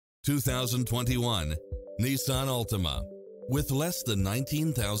2021 Nissan Altima. With less than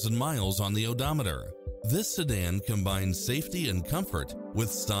 19,000 miles on the odometer, this sedan combines safety and comfort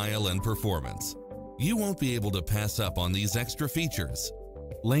with style and performance. You won't be able to pass up on these extra features: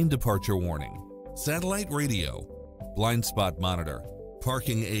 lane departure warning, satellite radio, blind spot monitor,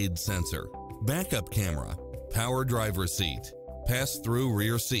 parking aid sensor, backup camera, power driver seat, pass-through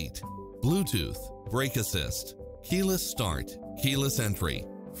rear seat, Bluetooth, brake assist, keyless start, keyless entry,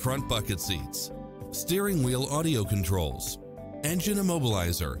 front bucket seats, steering wheel audio controls, engine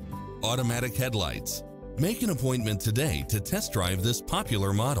immobilizer, automatic headlights. Make an appointment today to test drive this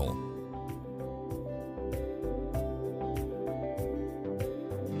popular model.